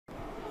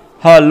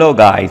Hello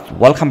guys,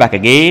 welcome back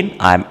again.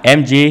 I'm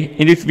MJ.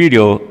 In this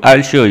video,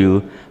 I'll show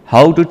you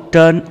how to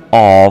turn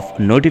off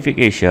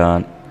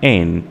notification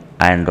in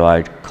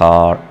Android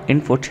car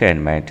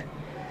infotainment.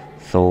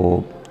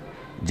 So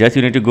just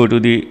you need to go to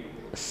the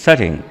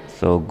setting.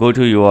 So go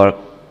to your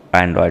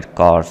Android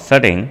car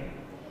setting,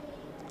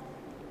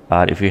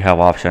 or if you have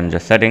option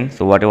just setting.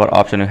 So whatever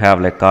option you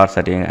have like car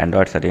setting,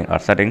 Android setting or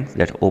settings,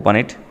 just open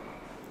it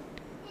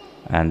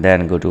and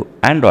then go to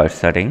Android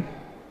setting.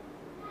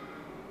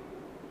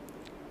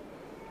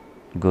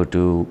 Go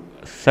to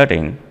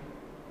setting.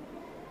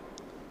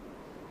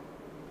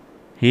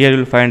 Here you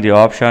will find the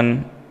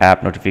option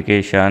app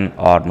notification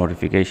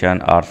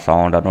or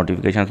sound or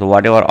notification. So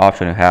whatever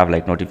option you have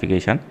like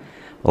notification,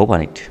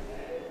 open it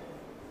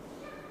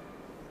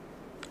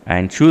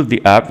and choose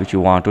the app which you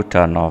want to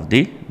turn off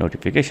the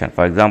notification.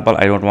 For example,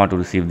 I don't want to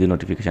receive the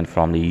notification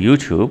from the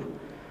YouTube,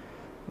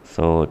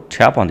 so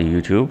tap on the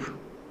YouTube.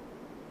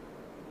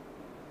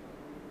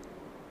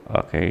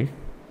 Okay,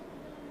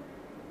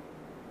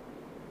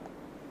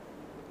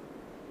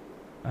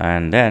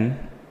 and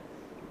then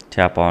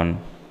tap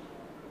on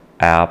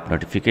app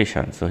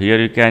notification. So here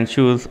you can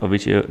choose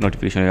which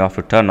notification you have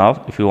to turn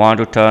off. If you want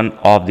to turn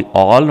off the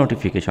all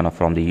notification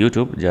from the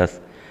YouTube,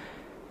 just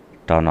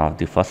turn off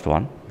the first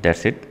one.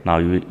 That's it. Now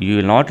you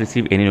will not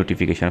receive any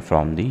notification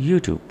from the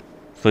YouTube.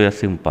 So it's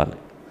simple.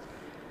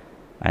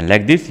 And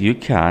like this you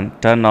can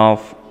turn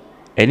off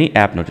any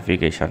app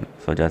notification.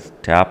 So just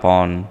tap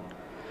on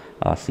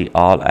see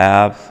all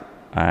apps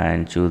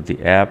and choose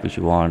the app which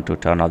you want to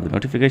turn off the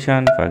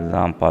notification. For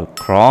example,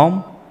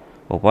 Chrome,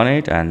 open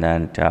it and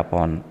then tap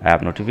on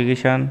app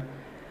notification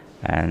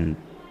and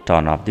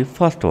turn off the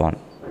first one.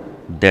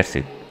 That's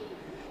it.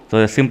 So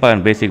a simple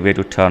and basic way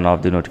to turn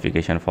off the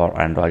notification for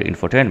Android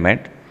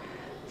infotainment.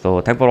 So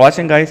thanks for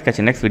watching guys. Catch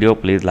you next video.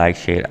 Please like,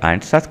 share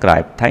and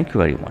subscribe. Thank you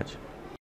very much.